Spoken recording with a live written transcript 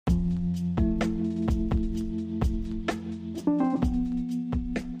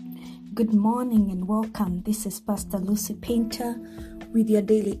Good morning and welcome. This is Pastor Lucy Painter with your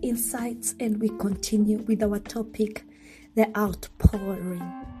daily insights, and we continue with our topic, the outpouring,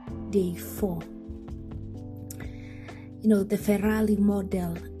 day 4. The Ferrari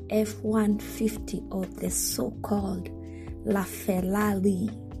model F-150, or the so-called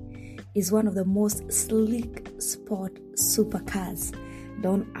LaFerrari, is one of the most sleek sport supercars.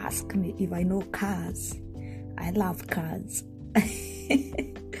 Don't ask me if I know cars. I love cars.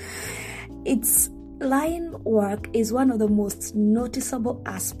 Its line work is one of the most noticeable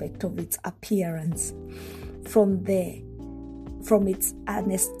aspects of its appearance. From its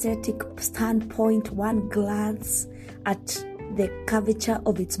aesthetic standpoint, one glance at the curvature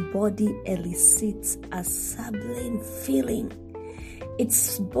of its body elicits a sublime feeling.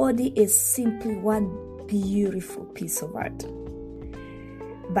 Its body is simply one beautiful piece of art.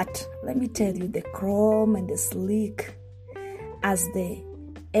 But let me tell you, the chrome and the sleek as the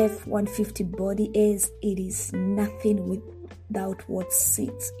F-150 body is, it is nothing without what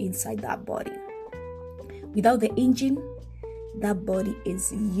sits inside that body. Without the engine, that body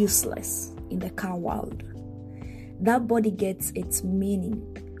is useless in the car world. That body gets its meaning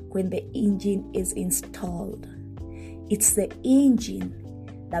when the engine is installed. It's the engine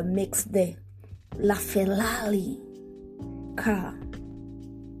that makes the LaFerrari car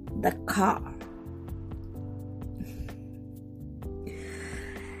the car.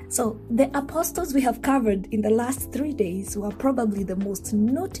 So the apostles we have covered in the last 3 days were probably the most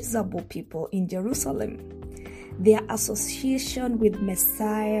noticeable people in Jerusalem. Their association with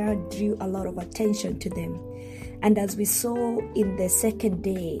Messiah drew a lot of attention to them. And as we saw in the second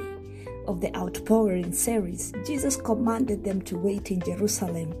day of the outpouring series, Jesus commanded them to wait in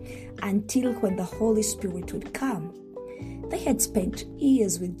Jerusalem until when the Holy Spirit would come. They had spent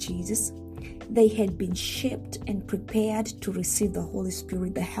years with Jesus. They had been shaped and prepared to receive the Holy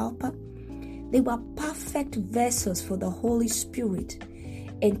Spirit, the Helper. They were perfect vessels for the Holy Spirit,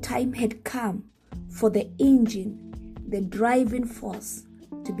 and time had come for the engine, the driving force,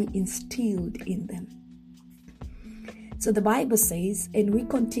 to be instilled in them. So the Bible says, and we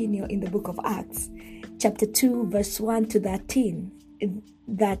continue in the book of Acts, chapter 2, verse 1 to 13,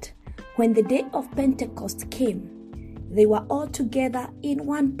 that when the day of Pentecost came, they were all together in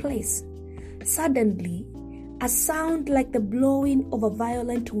one place. Suddenly, a sound like the blowing of a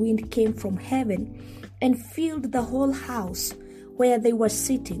violent wind came from heaven and filled the whole house where they were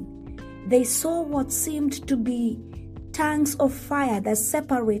sitting. They saw what seemed to be tongues of fire that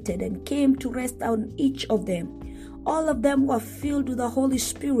separated and came to rest on each of them. All of them were filled with the Holy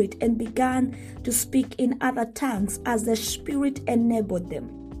Spirit and began to speak in other tongues as the Spirit enabled them.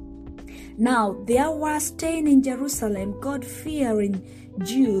 Now there were staying in Jerusalem God-fearing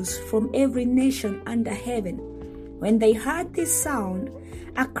Jews from every nation under heaven. When they heard this sound,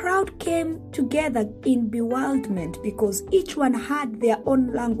 a crowd came together in bewilderment because each one had their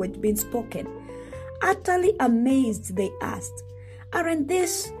own language being spoken. Utterly amazed, they asked, "Aren't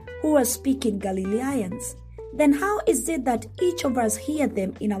these who are speaking Galileans? Then how is it that each of us hear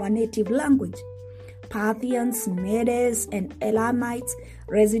them in our native language?" Parthians, Medes, and Elamites,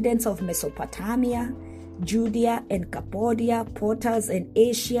 residents of Mesopotamia, Judea and Cappadocia, Pontus and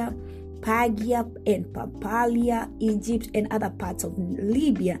Asia, Phrygia and Pamphylia, Egypt and other parts of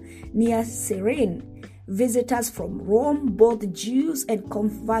Libya near Cyrene, visitors from Rome, both Jews and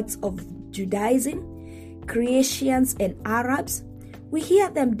converts of Judaism, Cretans and Arabs, we hear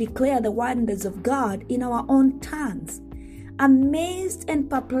them declare the wonders of God in our own tongues. Amazed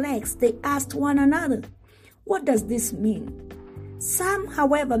and perplexed, they asked one another, "What does this mean?" Some,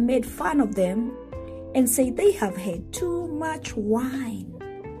 however, made fun of them and said they have had too much wine.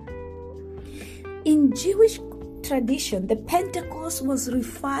 In Jewish tradition, the Pentecost was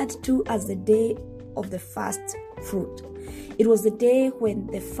referred to as the day of the first fruit. It was the day when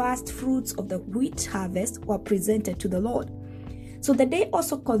the first fruits of the wheat harvest were presented to the Lord. So the day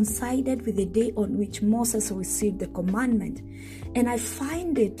also coincided with the day on which Moses received the commandment. And I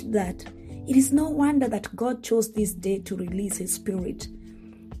find it that it is no wonder that God chose this day to release His Spirit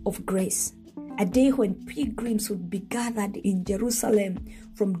of grace. A day when pilgrims would be gathered in Jerusalem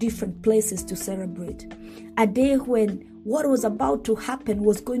from different places to celebrate. A day when what was about to happen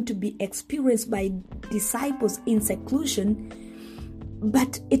was going to be experienced by disciples in seclusion,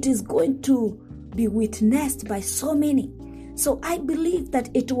 but it is going to be witnessed by so many. So I believe that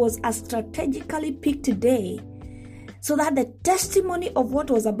it was a strategically picked day so that the testimony of what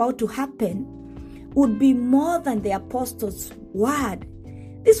was about to happen would be more than the apostles' word.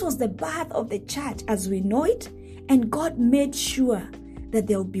 This was the birth of the church as we know it, and God made sure that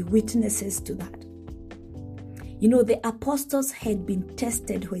there will be witnesses to that. The apostles had been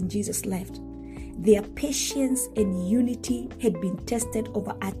tested when Jesus left. Their patience and unity had been tested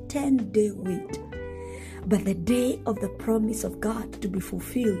over a 10-day wait. But the day of the promise of God to be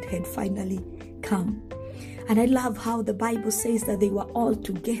fulfilled had finally come. And I love how the Bible says that they were all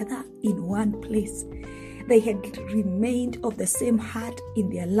together in one place. They had remained of the same heart in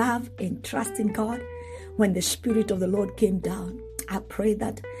their love and trust in God when the Spirit of the Lord came down. I pray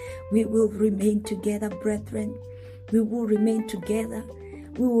that we will remain together, brethren. We will remain together.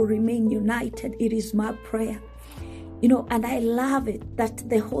 We will remain united. It is my prayer. And I love it that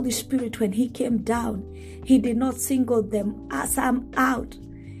the Holy Spirit, when He came down, He did not single them some out.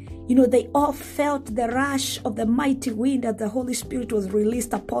 They all felt the rush of the mighty wind as the Holy Spirit was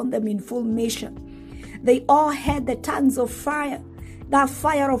released upon them in full measure. They all had the tongues of fire, that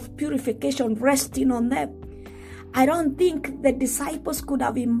fire of purification resting on them. I don't think the disciples could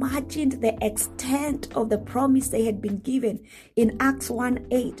have imagined the extent of the promise they had been given in Acts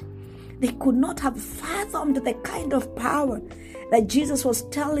 1:8. They could not have fathomed the kind of power that Jesus was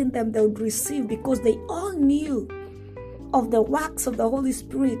telling them they would receive, because they all knew of the works of the Holy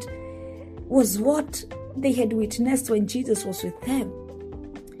Spirit was what they had witnessed when Jesus was with them.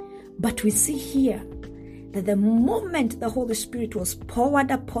 But we see here that the moment the Holy Spirit was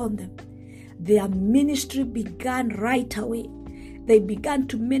poured upon them, their ministry began right away. They began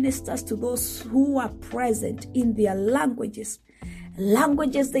to minister to those who were present in their languages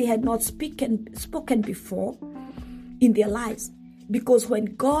they had not spoken before in their lives. Because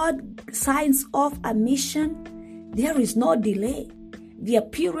when God signs off a mission, there is no delay. Their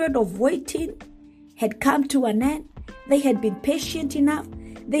period of waiting had come to an end. They had been patient enough.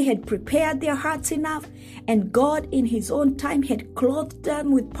 They had prepared their hearts enough. And God in His own time had clothed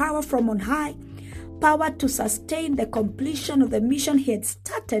them with power from on high, power to sustain the completion of the mission He had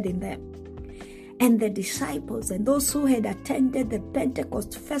started in them. And the disciples and those who had attended the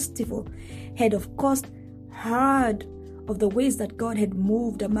Pentecost festival had, of course, heard of the ways that God had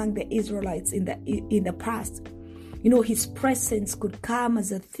moved among the Israelites in the past. His presence could come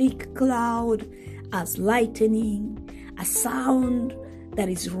as a thick cloud, as lightning, a sound that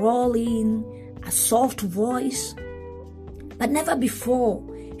is rolling, a soft voice. But never before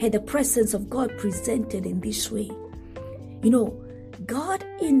had the presence of God presented in this way. God,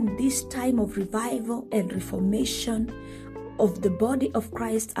 in this time of revival and reformation of the body of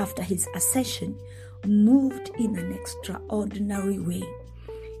Christ after His ascension, moved in an extraordinary way.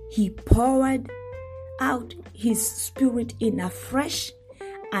 He poured out His Spirit in a fresh,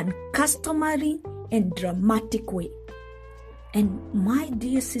 uncustomary, and dramatic way. And my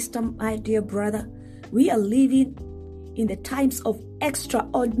dear sister, my dear brother, we are living in the times of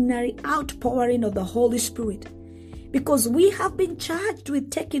extraordinary outpouring of the Holy Spirit, because we have been charged with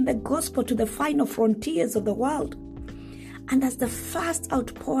taking the gospel to the final frontiers of the world. And as the first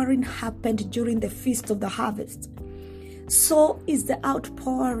outpouring happened during the Feast of the Harvest, so is the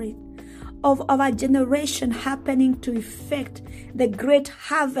outpouring of our generation happening to effect the great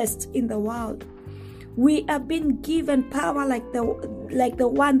harvest in the world. We are being given power like the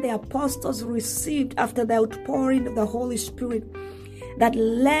one the apostles received after the outpouring of the Holy Spirit that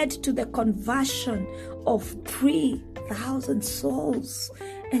led to the conversion of 3,000 souls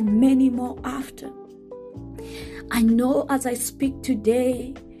and many more after. I know as I speak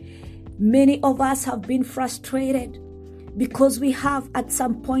today, many of us have been frustrated because we have at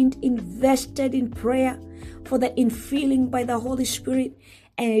some point invested in prayer for the infilling by the Holy Spirit,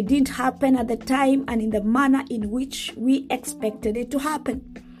 and it didn't happen at the time and in the manner in which we expected it to happen.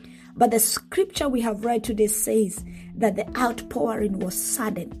 But the scripture we have read today says that the outpouring was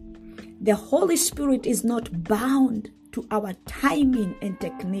sudden. The Holy Spirit is not bound to our timing and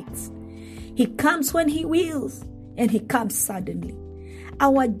techniques. He comes when He wills, and He comes suddenly.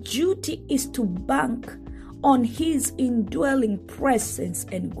 Our duty is to bank on His indwelling presence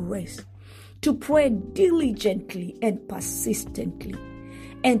and grace, to pray diligently and persistently,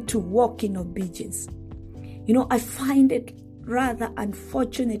 and to walk in obedience. I find it rather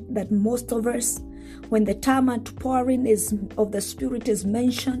unfortunate that most of us, when the term outpouring of the Spirit is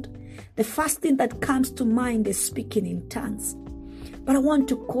mentioned, the first thing that comes to mind is speaking in tongues. But I want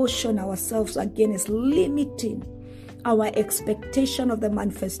to caution ourselves against limiting our expectation of the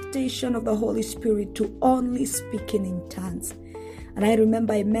manifestation of the Holy Spirit to only speaking in tongues. And I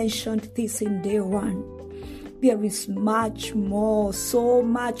remember I mentioned this in day one. There is much more, so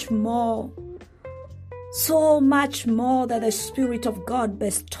much more that the Spirit of God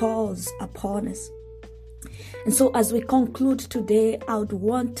bestows upon us. And so as we conclude today, I would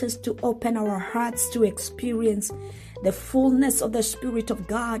want us to open our hearts to experience the fullness of the Spirit of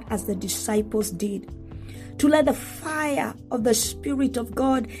God as the disciples did. To let the fire of the Spirit of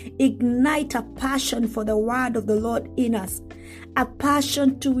God ignite a passion for the word of the Lord in us, a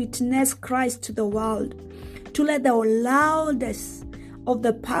passion to witness Christ to the world. To let the loudness of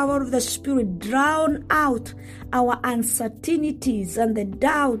the power of the Spirit drown out our uncertainties and the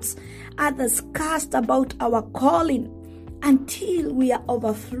doubts others cast about our calling, until we are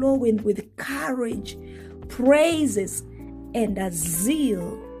overflowing with courage, praises, and a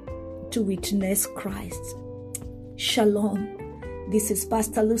zeal to witness Christ. Shalom. This is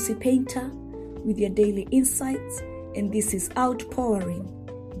Pastor Lucy Painter with your daily insights, and this is Outpouring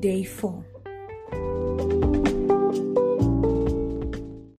Day 4.